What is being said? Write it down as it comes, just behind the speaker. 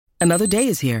Another day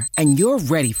is here, and you're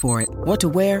ready for it. What to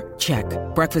wear? Check.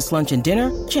 Breakfast, lunch, and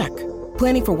dinner? Check.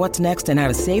 Planning for what's next and how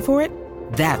to save for it?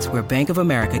 That's where Bank of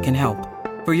America can help.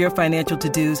 For your financial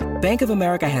to-dos, Bank of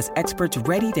America has experts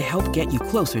ready to help get you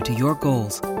closer to your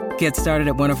goals. Get started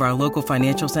at one of our local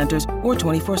financial centers or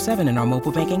 24/7 in our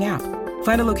mobile banking app.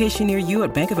 Find a location near you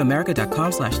at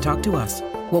bankofamerica.com/talktous.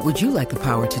 What would you like the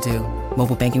power to do?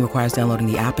 Mobile banking requires downloading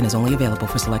the app and is only available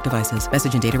for select devices.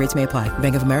 Message and data rates may apply.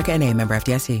 Bank of America N.A., member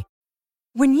FDIC.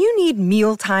 When you need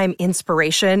mealtime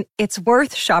inspiration, it's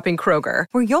worth shopping Kroger,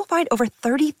 where you'll find over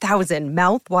 30,000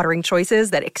 mouth-watering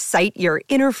choices that excite your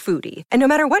inner foodie. And no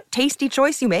matter what tasty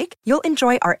choice you make, you'll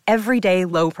enjoy our everyday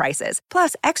low prices,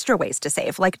 plus extra ways to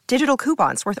save, like digital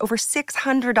coupons worth over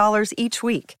 $600 each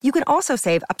week. You can also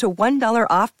save up to $1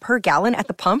 off per gallon at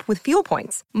the pump with fuel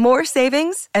points. More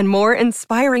savings and more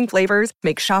inspiring flavors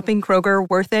make shopping Kroger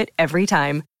worth it every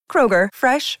time. Kroger,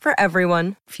 fresh for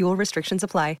everyone. Fuel restrictions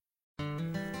apply.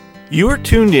 You are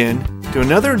tuned in to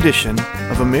another edition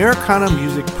of Americana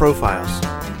Music Profiles,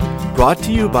 brought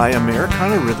to you by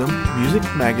Americana Rhythm Music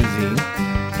Magazine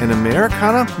and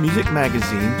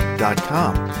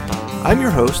AmericanaMusicMagazine.com. I'm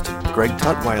your host, Greg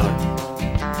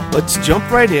Tutwiler. Let's jump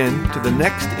right in to the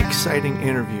next exciting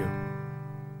interview.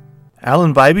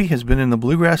 Alan Bibey has been in the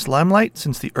bluegrass limelight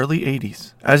since the early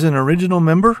 80s. As an original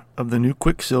member of the New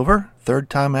Quicksilver, Third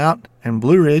Time Out, and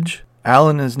Blue Ridge,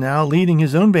 Alan is now leading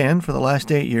his own band for the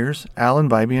last 8 years, Alan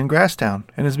Bibey and Grasstown,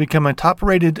 and has become a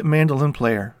top-rated mandolin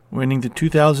player, winning the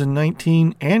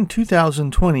 2019 and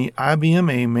 2020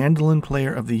 IBMA Mandolin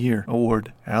Player of the Year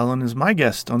award. Alan is my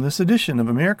guest on this edition of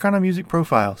Americana Music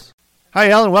Profiles.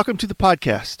 Hi, Alan. Welcome to the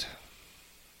podcast.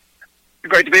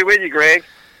 Great to be with you, Greg.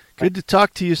 Good to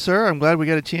talk to you, sir. I'm glad we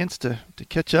got a chance to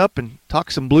catch up and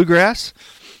talk some bluegrass.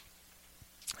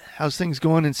 How's things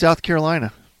going in South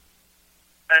Carolina?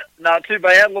 Not too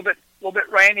bad. A little bit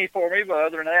rainy for me, but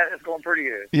other than that, it's going pretty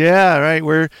good. Yeah, right.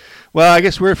 I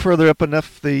guess we're further up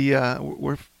enough.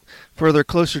 We're further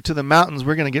closer to the mountains.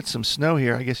 We're going to get some snow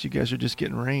here. I guess you guys are just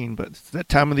getting rain, but it's that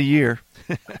time of the year.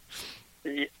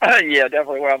 Yeah,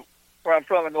 definitely. Where I'm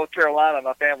from in North Carolina,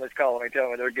 my family's calling me,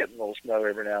 telling me they're getting a little snow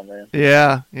every now and then.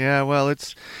 Yeah. Well,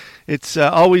 it's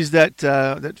always that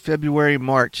February,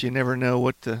 March. You never know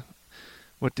what to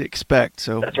expect.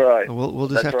 So that's right. We'll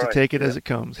just have to take it as it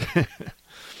comes.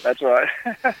 That's right.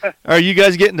 Are you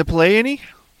guys getting to play any?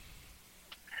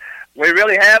 We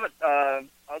really haven't.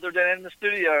 Other than in the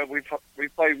studio, we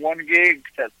played one gig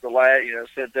since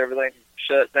since everything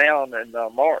shut down in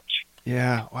March.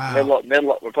 Yeah. Wow.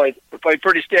 We played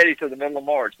pretty steady to the middle of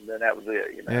March, and then that was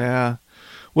it. Yeah.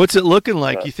 What's it looking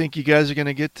like? You think you guys are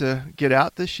going to get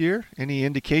out this year? Any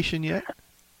indication yet?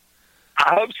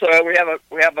 I hope so. We have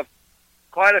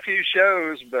quite a few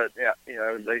shows, but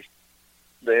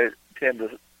they tend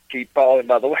to keep falling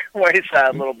by the wayside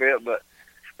a little bit. But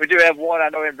we do have one, I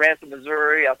know, in Branson,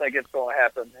 Missouri. I think it's going to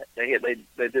happen. They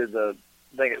did the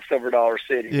thing at Silver Dollar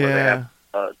City where they have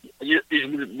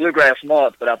usually Bluegrass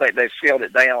Month, but I think they've scaled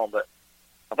it down. But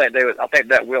I think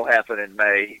that will happen in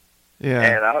May. Yeah,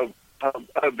 and I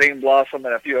hope Bean Blossom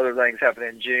and a few other things happen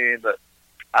in June. But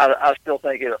I still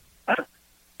think it'll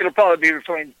probably be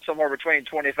somewhere between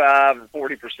 25% and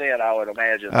 40%, I would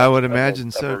imagine. I would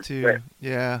imagine so too.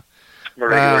 Yeah.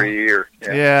 Regular year.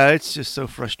 Yeah, it's just so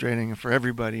frustrating for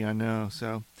everybody, I know.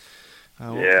 So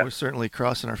we're certainly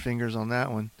crossing our fingers on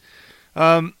that one.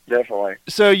 Definitely.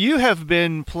 So you have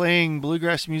been playing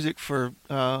bluegrass music for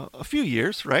a few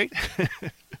years, right?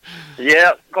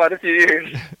 Yeah, quite a few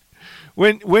years.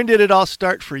 When did it all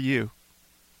start for you?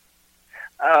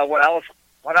 When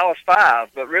I was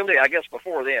 5, but really, I guess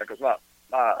before then, because my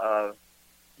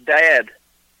dad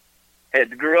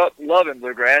had grew up loving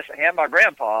bluegrass, and my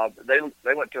grandpa, they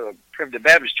went to a Primitive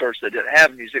Baptist church that didn't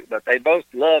have music, but they both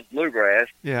loved bluegrass.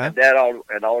 Yeah. And Dad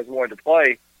had always wanted to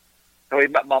play. So he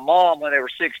met my mom when they were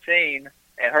 16,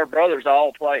 and her brothers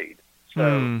all played.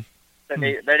 So they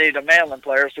needed a mandolin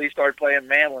player, so he started playing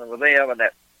mandolin with them. And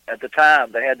at the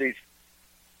time, they had these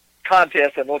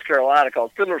contests in North Carolina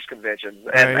called Fiddlers Convention,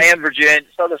 and Virginia,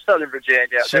 Southern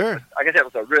Virginia. Sure. I guess that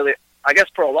was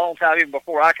for a long time, even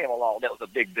before I came along, that was a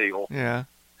big deal. Yeah.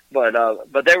 But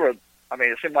they were,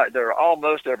 it seemed like they were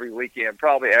almost every weekend,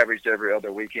 probably averaged every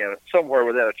other weekend, somewhere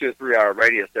within a 2 or 3 hour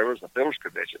radius, there was a Fiddlers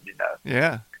Convention,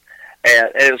 Yeah.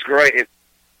 And it was great.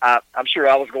 I'm sure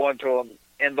I was going to them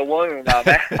in the womb,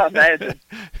 I imagine.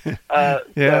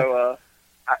 So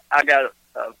I got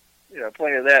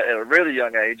plenty of that at a really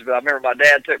young age. But I remember my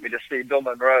dad took me to see Bill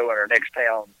Monroe in our next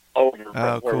town over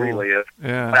from where we live.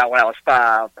 Yeah. When I was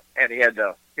 5, and he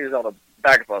was on the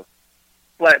back of a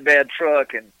flatbed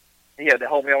truck, and he had to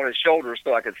hold me on his shoulder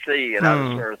so I could see. And I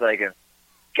was sort of thinking,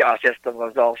 gosh, that's the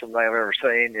most awesome thing I've ever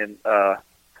seen. And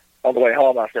on the way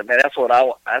home, I said, man, that's what I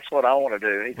want to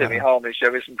do. He took me home. He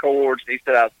showed me some chords. And he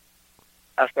said,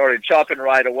 I started chopping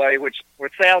right away, which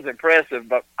sounds impressive,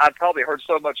 but I'd probably heard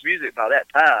so much music by that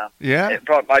time. Yeah. It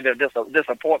probably might have been a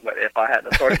disappointment if I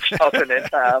hadn't started chopping in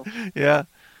time. Yeah.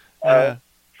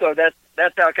 So that's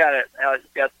how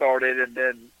it got started. And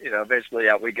then, eventually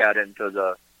we got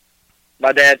into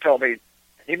my dad told me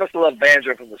he must have loved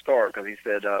banjo from the start, because he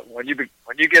said, when you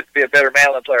get to be a better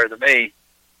mandolin player than me,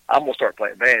 I'm going to start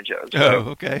playing banjo. So,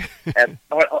 okay. And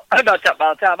by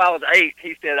the time I was 8,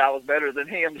 he said I was better than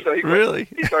him. So he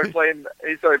started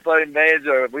playing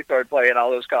banjo, and we started playing all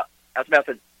those. That's about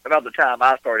the time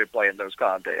I started playing those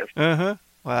contests. Uh-huh.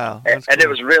 Wow. And cool. it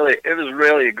was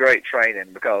really a great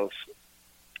training, because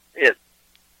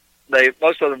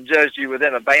most of them judged you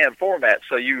within a band format,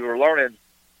 so you were learning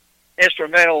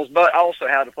instrumentals, but also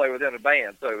how to play within a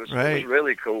band. So it was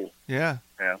really cool. Yeah.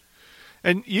 Yeah.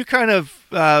 And you kind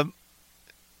of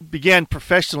began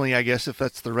professionally, I guess, if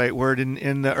that's the right word,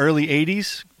 in the early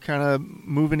 80s, kind of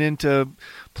moving into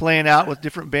playing out with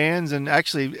different bands, and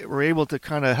actually were able to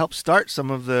kind of help start some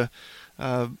of the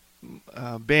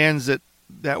bands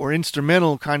that were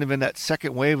instrumental kind of in that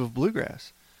second wave of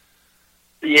bluegrass.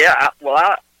 Yeah,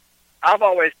 I've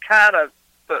always kind of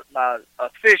put my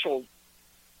official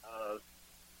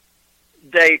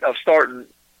date of starting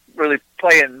really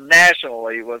playing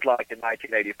nationally was like in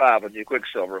 1985 with New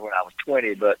Quicksilver when I was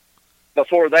 20. But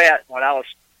before that, when I was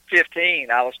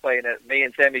 15, I was playing it. Me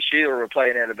and Sammy Sheeler were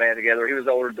playing in a band together. He was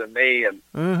older than me, and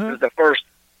it was the first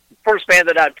band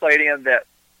that I'd played in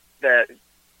that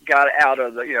got out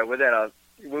of the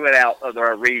we went out of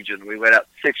our region. We went out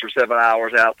 6 or 7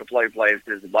 hours out to play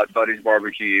places like Buddy's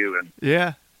Barbecue and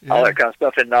all that kind of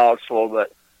stuff in Knoxville.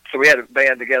 But so we had a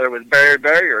band together with Barry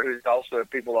Barrier, who's also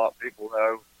people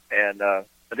know. And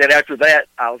then after that,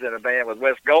 I was in a band with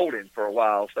Wes Golding for a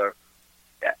while. So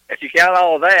if you count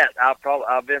all of that,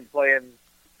 I've been playing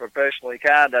professionally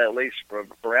at least for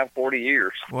around 40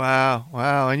 years. Wow.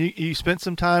 And you spent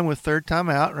some time with Third Time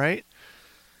Out, right?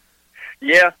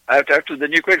 Yeah. After the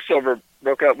New Quicksilver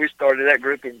broke up, we started that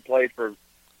group and played for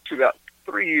about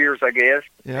 3 years, I guess.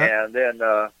 Yeah. And then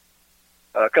a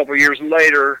couple of years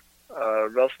later,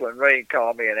 Russell and Ray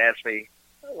called me and asked me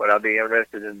would I be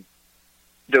interested in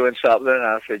doing something. And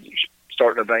I said,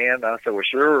 starting a band? I said, well,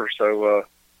 sure. So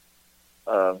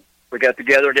we got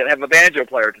together and didn't have a banjo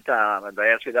player at the time, and they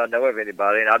asked me if I know of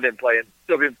anybody. And I've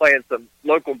still been playing some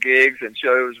local gigs and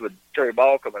shows with Terry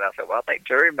Balcom. And I said, well, I think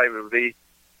Terry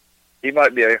he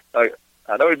might be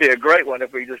I know he'd be a great one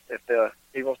if he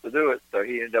wants to do it. So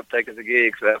he ended up taking the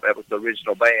gigs. So that was the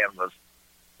original band, was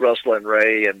Russell and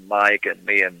Ray and Mike and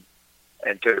me and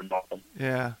Terry Balcom.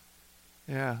 Yeah.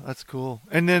 Yeah, that's cool.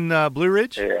 And then Blue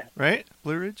Ridge, right?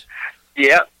 Blue Ridge.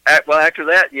 Yeah. Well, after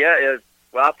that,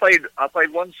 I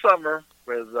played one summer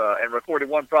with and recorded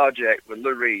one project with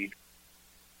Lou Reed,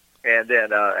 and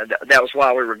then that was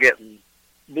why we were getting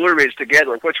Blue Ridge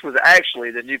together, which was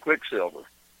actually the New Quicksilver.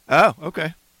 Oh,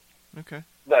 okay.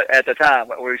 But at the time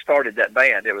when we started that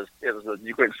band, it was the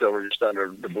New Quicksilver just under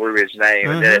the Blue Ridge name,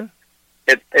 and then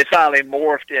it finally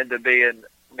morphed into being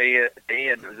me at the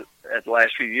end. At the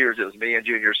last few years, it was me and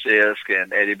Junior Sisk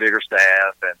and Eddie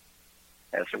Biggerstaff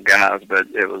and some guys. But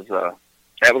it was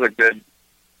that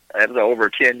was over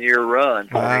a 10-year run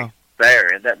for me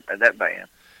there in that band.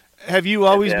 Have you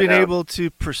always been able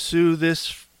to pursue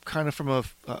this kind of from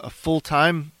a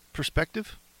full-time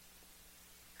perspective?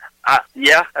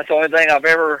 Yeah, that's the only thing I've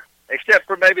ever, except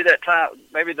for maybe that time,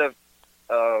 maybe the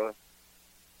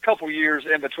couple years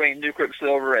in between New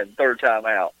Quicksilver and Third Time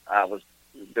Out, I was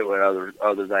doing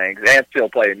other things and still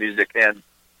playing music. And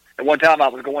at one time I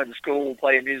was going to school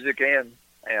playing music and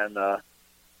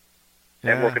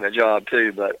working a job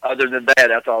too. But other than that,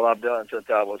 that's all I've done since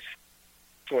I was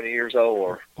 20 years old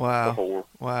or before.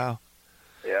 Wow.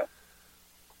 Yeah.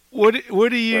 What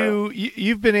do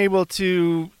you've been able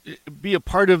to be a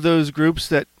part of those groups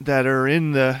that are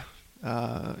in the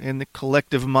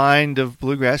collective mind of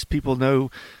bluegrass? People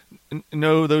know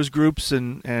those groups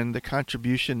and the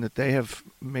contribution that they have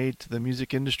made to the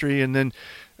music industry, and then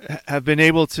have been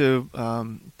able to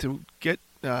get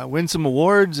win some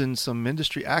awards and some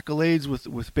industry accolades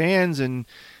with bands and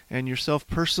yourself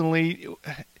personally.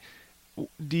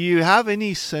 Do you have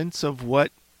any sense of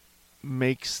what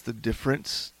makes the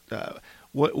difference?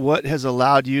 What has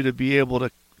allowed you to be able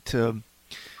to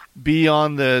be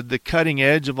on the cutting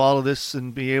edge of all of this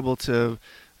and be able to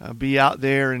be out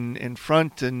there and in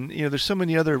front? And there's so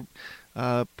many other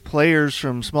players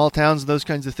from small towns and those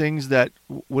kinds of things that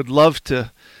would love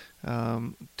to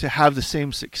have the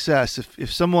same success.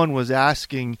 If someone was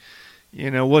asking,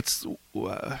 what's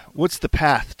the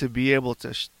path to be able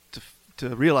to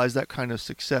realize that kind of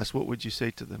success? What would you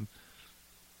say to them?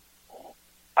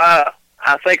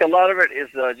 I think a lot of it is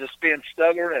just being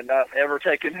stubborn and not ever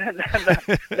taking no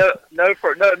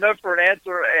for an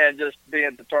answer, and just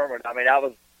being determined. I mean,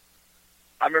 I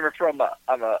remember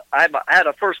I had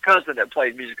a first cousin that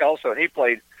played music also, and he's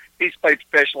played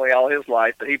professionally all his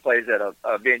life, but he plays at a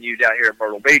venue down here in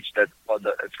Myrtle Beach it's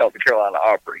called the Carolina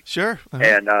Opry. Sure. Uh-huh.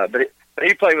 And but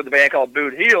he played with a band called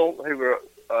Boot Hill, who were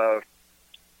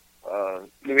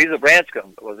Louisa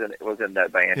Branscombe was in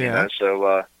that band. Yeah.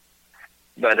 So.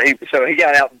 But he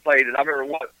got out and played, and I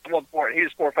remember at one point he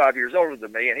was 4 or 5 years older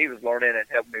than me, and he was learning and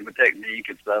helping me with technique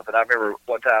and stuff. And I remember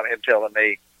one time him telling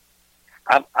me,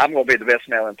 "I'm going to be the best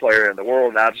mandolin player in the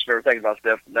world." And I just remember thinking to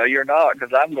myself, "No, you're not,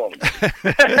 because I'm going to be."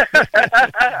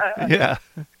 Yeah.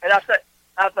 And I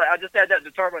just had that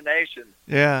determination.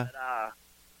 Yeah. And, I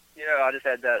just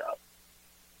had that.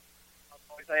 I've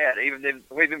always had, even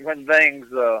when things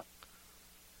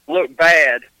look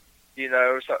bad.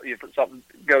 So if something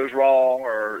goes wrong,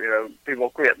 or people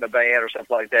quit in the band or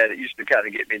something like that, it used to kind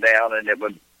of get me down, and it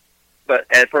would.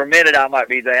 And for a minute I might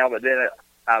be down, but then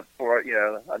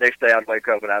the next day I'd wake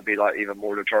up and I'd be like even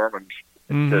more determined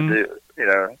to do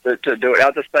it.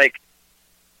 I just think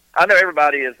I know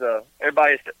everybody's,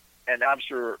 and I'm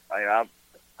sure I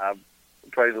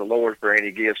praise the Lord for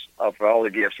any gifts, for all the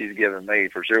gifts He's given me,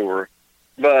 for sure.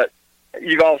 But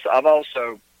I've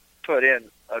also put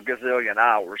in a gazillion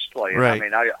hours playing. Right. I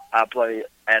mean, I play,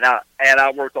 and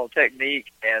I work on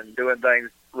technique and doing things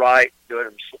right,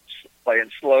 playing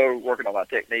slow, working on my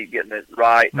technique, getting it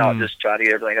right, not just trying to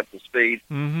get everything up to speed.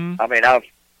 Mm-hmm. I mean, and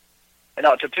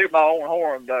not to toot my own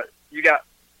horn, but you got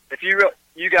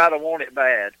to want it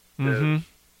bad to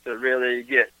really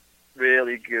get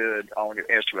really good on your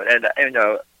instrument. And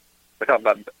we're talking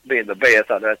about being the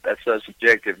best. I know that's so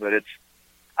subjective, but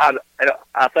I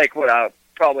think what I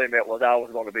probably meant was I was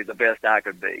going to be the best I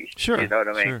could be. Sure. You know what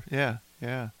I mean? Sure.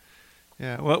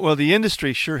 Yeah. Well, the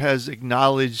industry sure has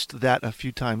acknowledged that a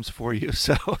few times for you.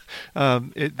 So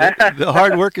the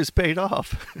hard work has paid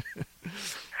off.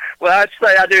 Well, I'd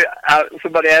say I do.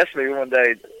 Somebody asked me one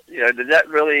day, did that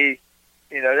really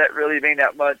mean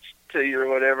that much to you or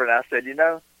whatever? And I said,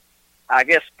 I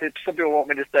guess some people want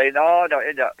me to say, no,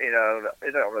 it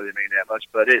don't really mean that much,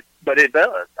 but it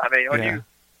does. I mean,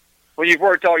 when you've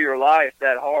worked all your life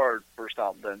that hard for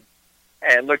something,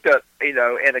 and looked up, in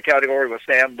the category with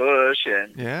Sam Bush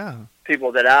and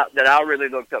people that I really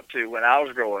looked up to when I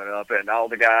was growing up, and all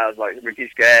the guys like Ricky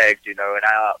Skaggs, and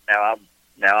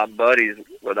now I'm buddies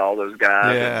with all those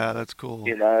guys. Yeah, and, that's cool.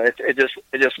 It just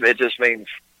means,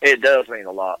 it does mean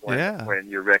a lot when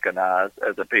you're recognized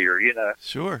as a peer.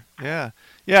 Sure. Yeah,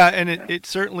 and it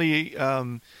certainly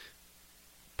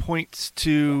points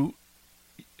to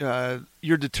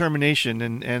your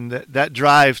determination and that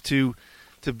drive to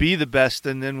be the best.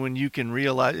 And then when you can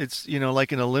realize it's,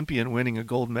 like an Olympian winning a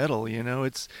gold medal,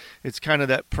 it's kind of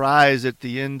that prize at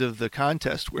the end of the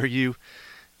contest where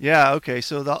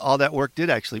so all that work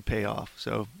did actually pay off.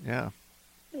 So, yeah.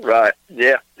 Right.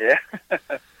 Yeah.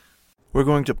 We're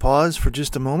going to pause for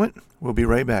just a moment. We'll be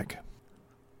right back.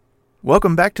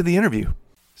 Welcome back to the interview.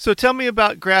 So tell me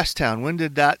about Grasstown. When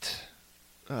did that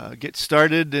get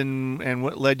started, and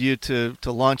what led you to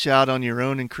launch out on your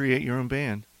own and create your own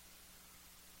band?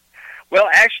 Well,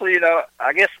 actually,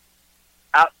 I guess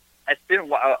it's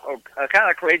been a kind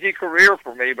of crazy career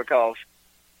for me, because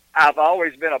I've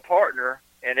always been a partner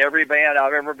in every band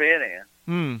I've ever been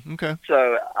in. Okay.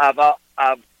 So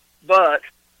but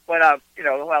when I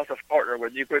was a partner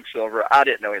with New Quicksilver, I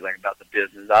didn't know anything about the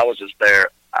business. I was just there.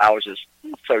 I was just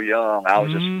so young. I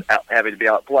was just happy to be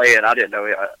out playing. I didn't know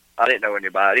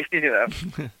anybody,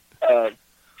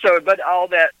 but all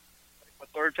that, the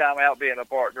third time out being a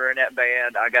partner in that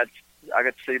band, I got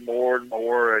to see more and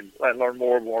more and learn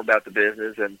more and more about the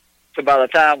business. And so by the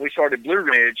time we started Blue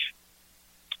Ridge,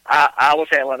 I was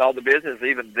handling all the business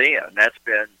even then. That's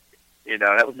been,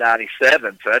 that was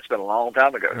 97, so that's been a long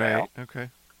time ago now. Okay.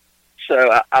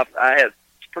 So I had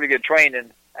pretty good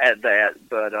training at that,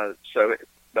 but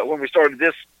when we started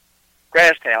this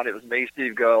Grasstown, it was me,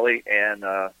 Steve Gully, and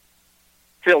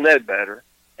Phil Ledbetter,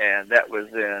 and that was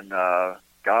in, that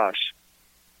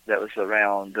was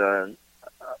around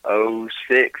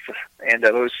 06, end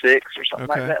of 06 or something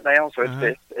like that now, so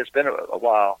it's been a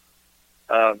while.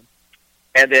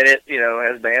 And then it,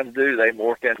 as bands do, they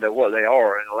morph into what they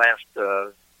are. In the last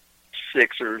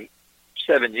 6 or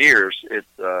 7 years, it's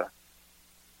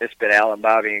been Alan,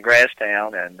 Bobby, and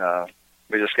Grasstown, and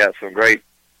we just got some great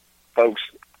folks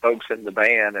in the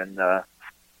band, and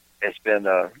it's been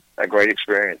a great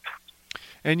experience.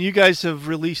 And you guys have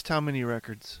released how many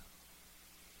records?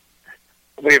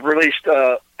 We've released,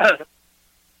 this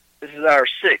is our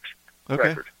 6th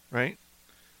record. Right.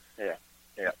 Yeah.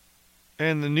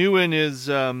 And the new one is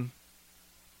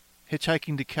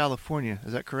Hitchhiking to California.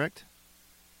 Is that correct?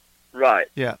 Right.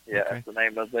 Yeah. Yeah, Okay. that's the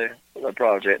name of the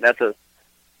project. And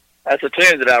that's a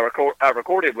tune that I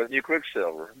recorded with New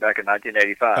Quicksilver back in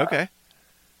 1985. Okay.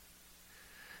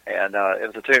 And it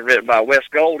was a tune written by Wes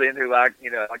Golding, who like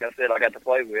I said, I got to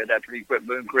play with after he quit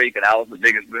Boone Creek, and I was the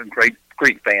biggest Boone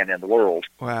Creek fan in the world.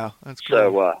 Wow, that's cool.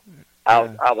 So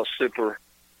I was super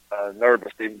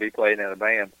nervous to even be playing in a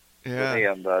band with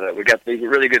him. But we got to be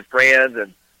really good friends,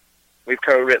 and we've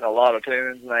co-written a lot of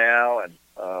tunes now. And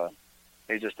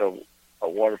he's just a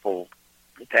wonderful,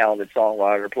 talented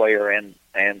songwriter, player, and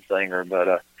singer.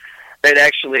 But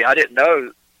I didn't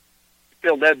know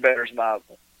Phil Ledbetter's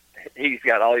he's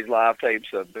got all these live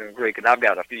tapes of Boone Creek, and I've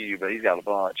got a few, but he's got a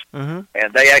bunch. Mm-hmm.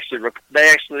 And they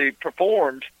actually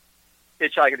performed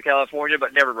Hitchhiking to California,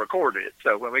 but never recorded it.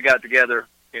 So when we got together,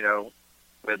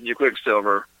 with New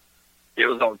Quicksilver, it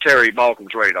was on Terry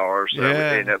Balcom's radar. So we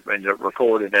ended up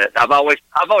recording it. I've always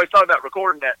thought about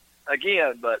recording that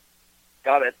again, but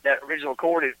got it that original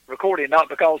recording not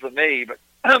because of me, but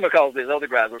because these other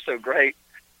guys were so great.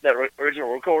 That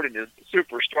original recording is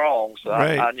super strong, so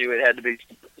right. I knew it had to be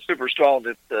super strong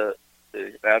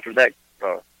after that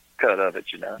cut of it,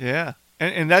 Yeah,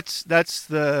 and that's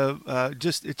the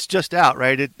it's just out,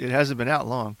 right? It hasn't been out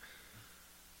long.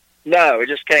 No, it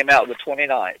just came out the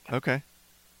 29th. Okay,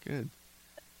 good.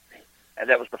 And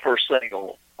that was the first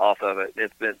single off of it.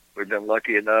 We've been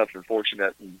lucky enough and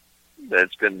fortunate that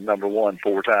it's been number 1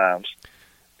 4 times.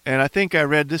 And I think I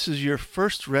read this is your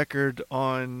first record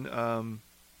on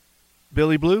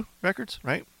Billy Blue Records,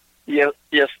 right? Yes,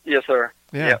 sir.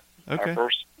 Yeah. Okay. Our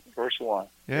first one.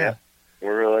 Yeah.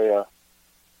 We're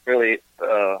really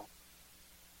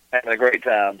having a great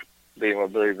time being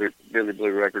with Billy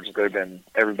Blue Records.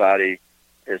 Everybody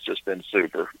has just been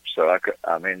super. So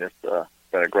it's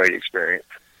been a great experience.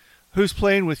 Who's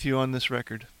playing with you on this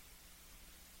record?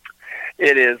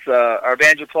 It is our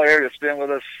banjo player that's been with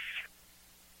us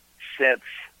since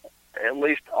at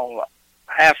least on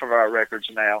half of our records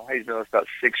now. He's been with us about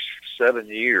 6-7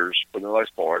 years for the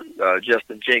most part.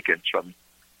 Justin Jenkins from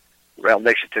around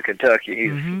Lexington, Kentucky.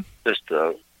 He's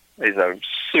he's a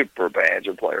super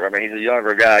banjo player. I mean, he's a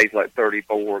younger guy. He's like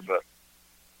 34, but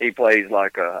he plays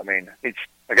like I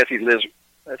guess he lives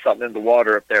something in the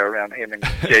water up there around him and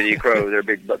J.D. Crowe. They're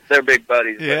big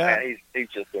buddies. Yeah. But, man,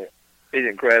 he's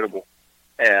incredible.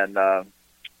 And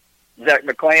Zach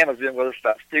McClam has been with us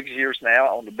about 6 years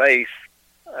now on the bass.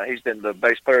 He's been the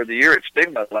bass player of the year at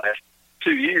Stigma the last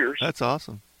 2 years. That's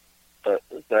awesome. That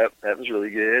was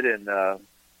really good. And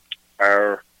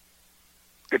our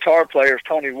guitar player is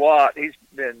Tony Watt. He's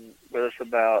been with us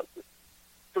about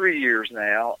 3 years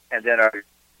now. And then our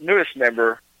newest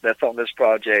member that's on this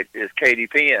project is Katie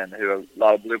Penn, who a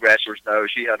lot of bluegrassers know.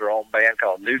 She had her own band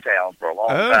called Newtown for a long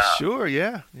time. Oh, sure,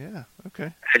 yeah,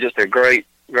 okay. And just a great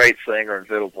singer and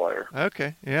fiddle player.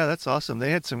 Okay, yeah, that's awesome. They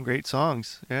had some great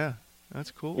songs. Yeah, that's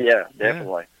cool. Yeah,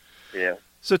 definitely. Yeah.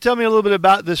 So tell me a little bit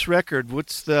about this record.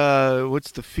 What's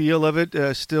the feel of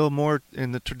it? Still more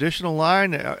in the traditional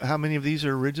line? How many of these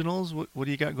are originals? What do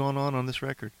you got going on this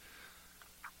record?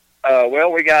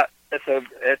 Well, we got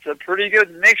it's a pretty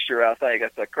good mixture. I think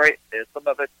some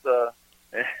of it's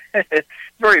it's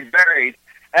very varied.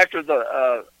 After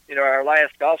the our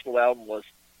last gospel album was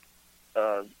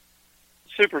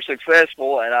super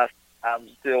successful, and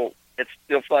it's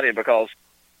still funny because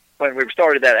when we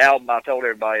started that album, I told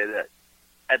everybody that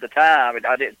at the time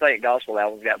I didn't think gospel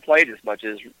albums got played as much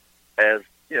as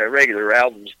regular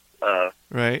albums.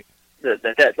 Right. At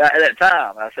that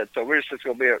time, I said, so we're just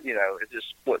going to be, it's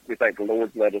just what we think the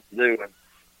Lord's led us to do, and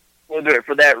we'll do it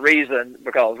for that reason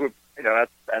because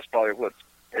that's probably what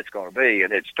it's going to be,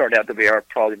 and it's turned out to be our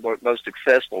probably most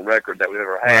successful record that we've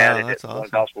ever had. Wow, and that's it's awesome. won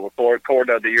gospel record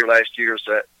of the year last year,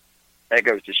 so that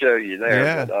goes to show you there.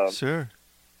 Yeah, but, sure.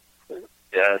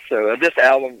 Yeah, so this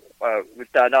album, we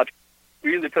decided not to.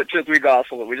 We usually put 2 or 3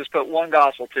 gospel, but we just put one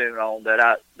gospel tune on that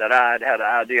I had an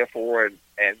idea for, and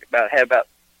had about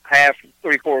half,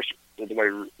 3/4 of the way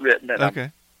written. And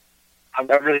Okay. I'm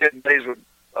really good days with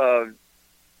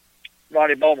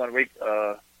Ronnie Bowman. We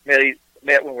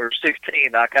met when we were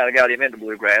 16. I kind of got him into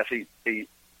bluegrass. He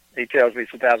tells me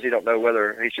sometimes he don't know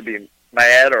whether he should be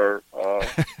mad or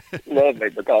love me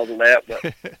because of that.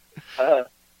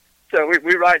 But so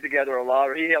we write together a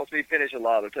lot. He helps me finish a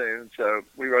lot of tunes. So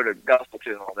we wrote a gospel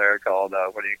tune on there called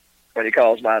 "When He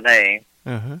Calls My Name."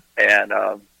 Uh-huh.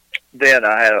 And then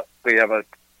we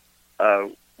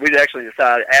actually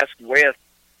decided to ask Wes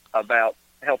about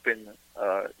helping,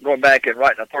 going back and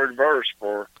writing a third verse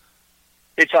for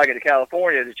Hitchhiking to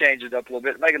California to change it up a little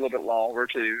bit, make it a little bit longer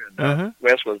too. And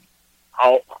Wes was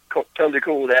totally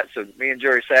cool with that. So me and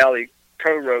Jerry Salley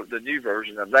co-wrote the new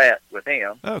version of that with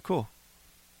him. Oh, cool.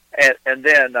 And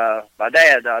then my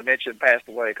dad, I mentioned, passed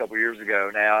away a couple years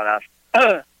ago now,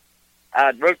 and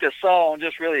I wrote this song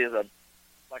just really as a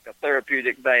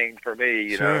therapeutic thing for me,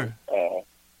 you know.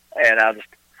 And I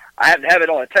happened to have it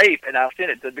on a tape, and I sent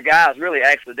it to the guys really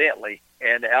accidentally.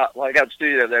 And when I got to the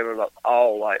studio, they were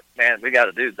all like, "Man, we got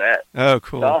to do that." Oh,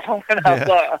 cool. And I was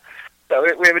like, so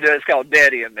we would do it. It's called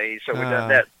Daddy and Me. So we done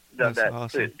that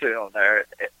awesome. too on there.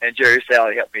 And Jerry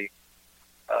Salley helped me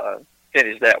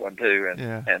finish that one too,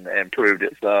 and improved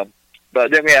it some.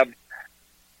 But then we have,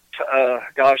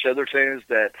 other tunes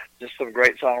that just some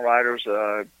great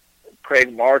songwriters.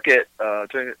 Craig Market.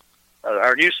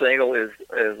 Our new single is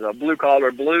Blue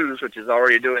Collar Blues, which is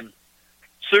already doing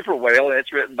super well, and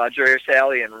it's written by Jerry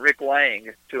Salley and Rick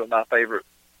Lang, two of my favorite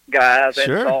guys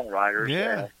and songwriters.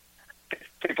 Yeah.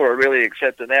 People are really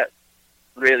accepting that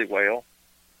really well.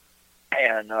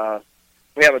 And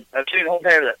we have a tune on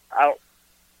there that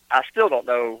I still don't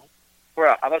know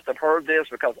where I must have heard this,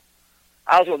 because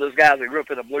I was one of those guys that grew up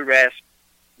in a bluegrass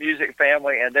music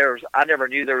family, and I never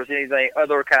knew there was anything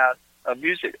other kind of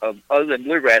music other than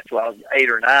bluegrass till I was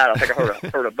 8 or 9. I think I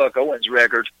heard a Buck Owens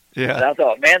record. Yeah. And I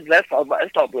thought, man, that's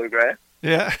not bluegrass.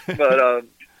 Yeah. But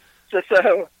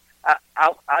so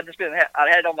I just I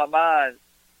had on my mind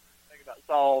thinking about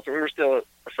songs. We were still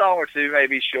a song or two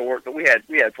maybe short, but we had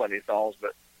plenty of songs.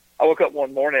 But I woke up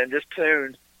one morning and this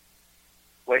tune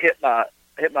hit my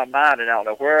mind, and I don't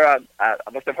know where I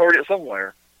must have heard it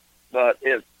somewhere. But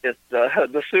it's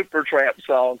the Supertramp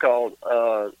song called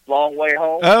 "Long Way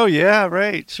Home." Oh yeah,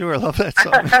 right. Sure, I love that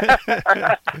song.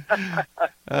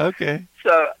 Okay.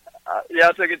 So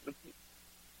I took it to the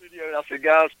studio and I said,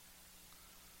 "Guys,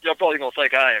 y'all probably gonna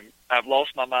think I've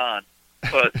lost my mind,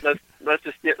 but let's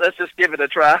just give it a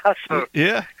try." So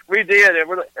yeah, we did,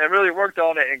 and really worked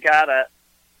on it, and kind of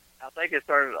I think it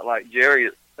started like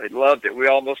Jerry. They loved it. We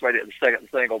almost made it the second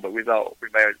single, but we thought we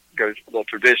may go a little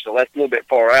traditional. That's a little bit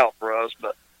far out for us,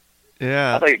 but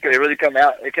yeah, I think it really come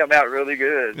out. It come out really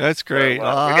good. That's great. So,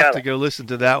 I'll have to go listen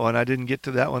to that one. I didn't get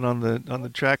to that one on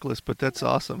the track list, but that's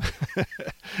awesome.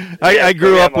 I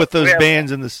grew up with those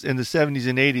bands in the 70s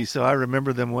and 80s, so I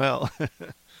remember them well.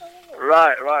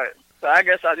 Right. So I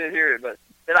guess I did hear it, but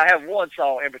then I have one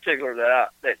song in particular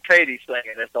that Katie's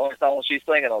singing. That's the only song she's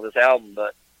singing on this album,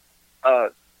 but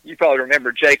you probably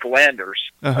remember Jake Landers,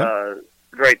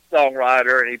 great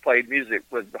songwriter, and he played music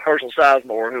with Herschel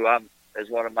Sizemore, who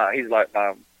he's like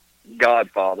my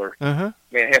godfather. Me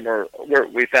and him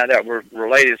we found out we're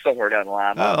related somewhere down the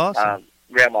line. Oh, awesome.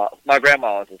 My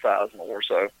grandma is a Sizemore,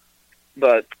 so.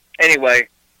 But anyway,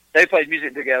 they played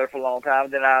music together for a long time.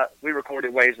 Then we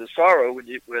recorded "Waves of Sorrow" with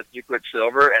You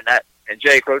Quicksilver, and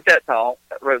Jake wrote that song,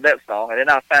 and then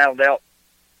I found out.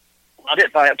 I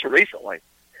didn't find out till recently,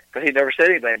 because he never said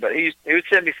anything. But he would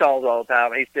send me songs all the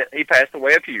time. He passed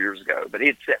away a few years ago, but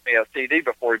he'd sent me a CD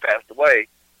before he passed away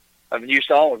of new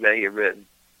songs that he had written.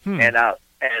 And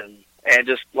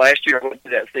just last year I went to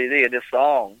that CD, and this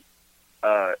song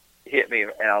hit me,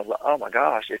 and I was like, oh my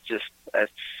gosh, it's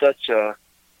such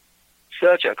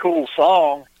a cool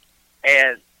song.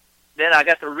 And then I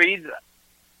got to read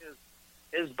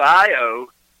his bio,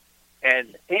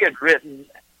 and he had written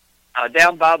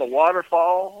 "Down by the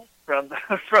Waterfall" from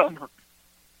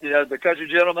the Country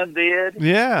Gentleman did.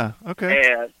 Yeah.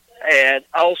 Okay. And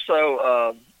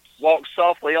also "Walk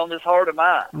Softly on This Heart of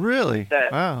Mine." Really?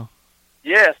 Wow.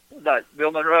 Yes, like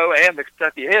Bill Monroe and the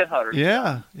Kentucky Headhunters.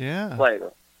 Yeah.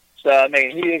 Later. So I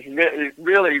mean, he has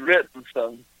really written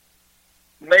some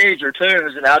major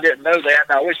tunes, and I didn't know that.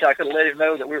 And I wish I could have let him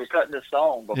know that we were cutting this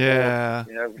song before.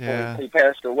 Before he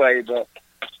passed away. But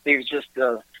he was just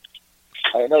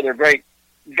another great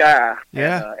guy.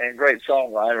 And great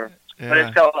songwriter. Yeah. But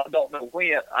it's called "I Don't Know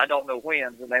When." I Don't Know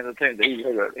When's the name of the tune that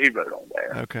he wrote on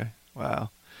there. Okay. Wow.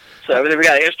 So then we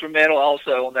got an instrumental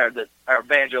also on there that our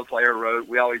banjo player wrote.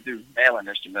 We always do Allen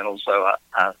instrumentals, so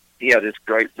he had this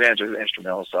great banjo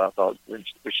instrumental, so I thought we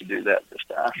should do that this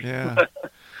time. Yeah.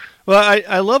 Well,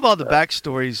 I love all the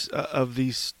backstories of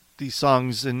these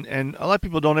songs, and a lot of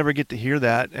people don't ever get to hear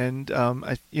that, and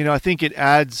I think it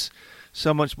adds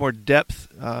so much more depth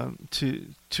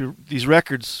to these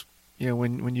records.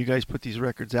 When you guys put these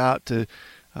records out to.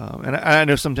 And I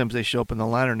know sometimes they show up in the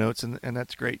liner notes, and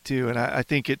that's great too. And I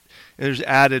think there's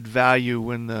added value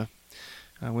when a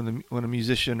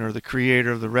musician or the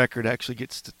creator of the record actually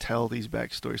gets to tell these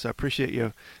backstories. So I appreciate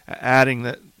you adding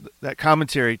that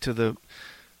commentary to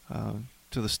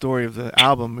the story of the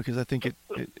album, because I think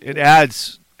it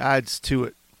adds to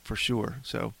it for sure.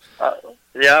 So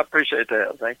yeah, I appreciate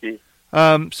that. Thank you.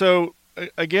 So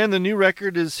again, the new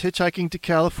record is Hitchhiking to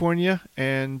California,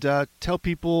 and tell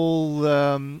people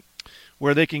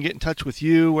where they can get in touch with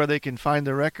you, where they can find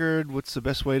the record, what's the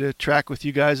best way to track with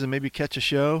you guys and maybe catch a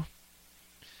show.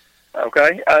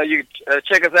 Okay. You can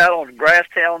check us out on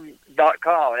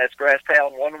grasstown.com. That's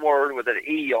Grasstown, one word with an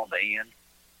E on the end.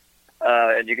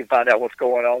 And you can find out what's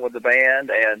going on with the band,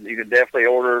 and you can definitely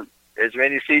order as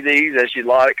many CDs as you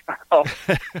like off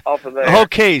of there. The whole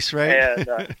case, right? And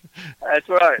that's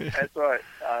right. That's right.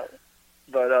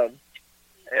 But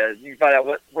you can find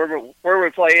out where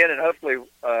we're playing, and hopefully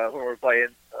when we're playing,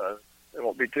 it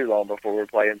won't be too long before we're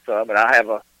playing some. And I have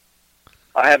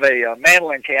a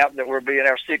mandolin camp that will be in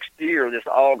our 6th year this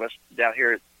August down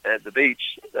here at the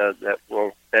beach.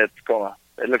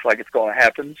 It looks like it's going to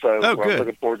happen. So we're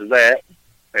looking forward to that.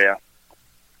 Yeah.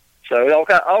 So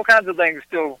all kinds of things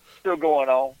still going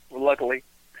on, luckily.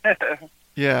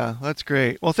 Yeah, that's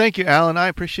great. Well, thank you, Alan. I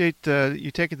appreciate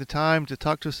you taking the time to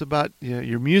talk to us about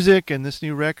your music and this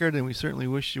new record, and we certainly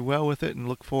wish you well with it and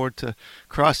look forward to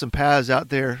crossing paths out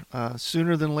there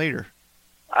sooner than later.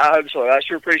 I hope so. I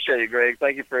sure appreciate it, Greg.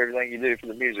 Thank you for everything you do for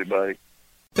the music, buddy.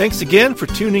 Thanks again for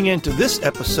tuning in to this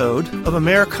episode of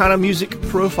Americana Music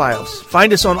Profiles.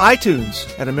 Find us on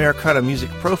iTunes at Americana Music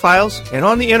Profiles and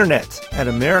on the internet at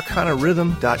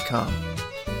AmericanaRhythm.com.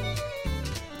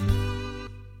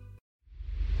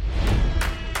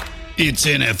 It's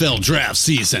NFL draft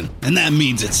season, and that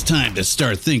means it's time to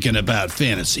start thinking about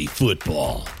fantasy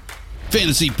football.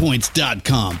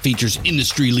 FantasyPoints.com features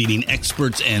industry-leading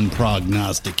experts and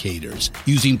prognosticators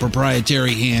using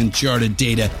proprietary hand-charted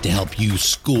data to help you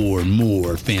score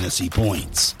more fantasy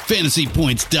points.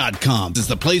 FantasyPoints.com is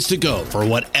the place to go for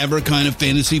whatever kind of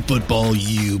fantasy football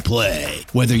you play.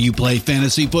 Whether you play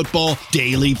fantasy football,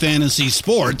 daily fantasy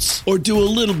sports, or do a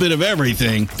little bit of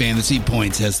everything, Fantasy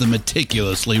Points has the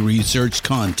meticulously researched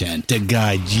content to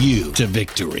guide you to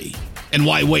victory. And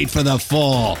why wait for the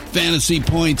fall? Fantasy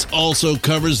Points also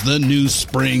covers the new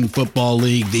spring football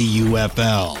league, the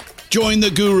UFL. Join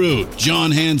the guru,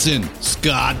 John Hansen,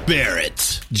 Scott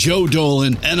Barrett, Joe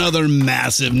Dolan, and other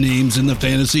massive names in the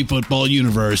fantasy football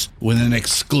universe with an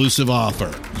exclusive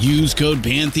offer. Use code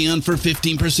Pantheon for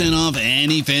 15% off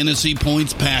any Fantasy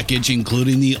Points package,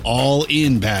 including the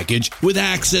all-in package, with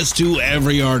access to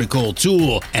every article,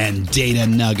 tool, and data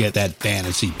nugget that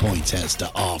Fantasy Points has to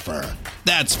offer.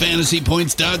 That's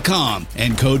FantasyPoints.com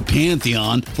and code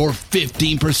Pantheon for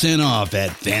 15% off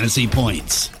at Fantasy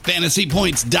Points.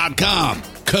 FantasyPoints.com,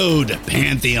 code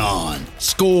Pantheon.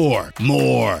 Score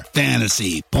more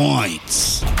fantasy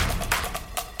points.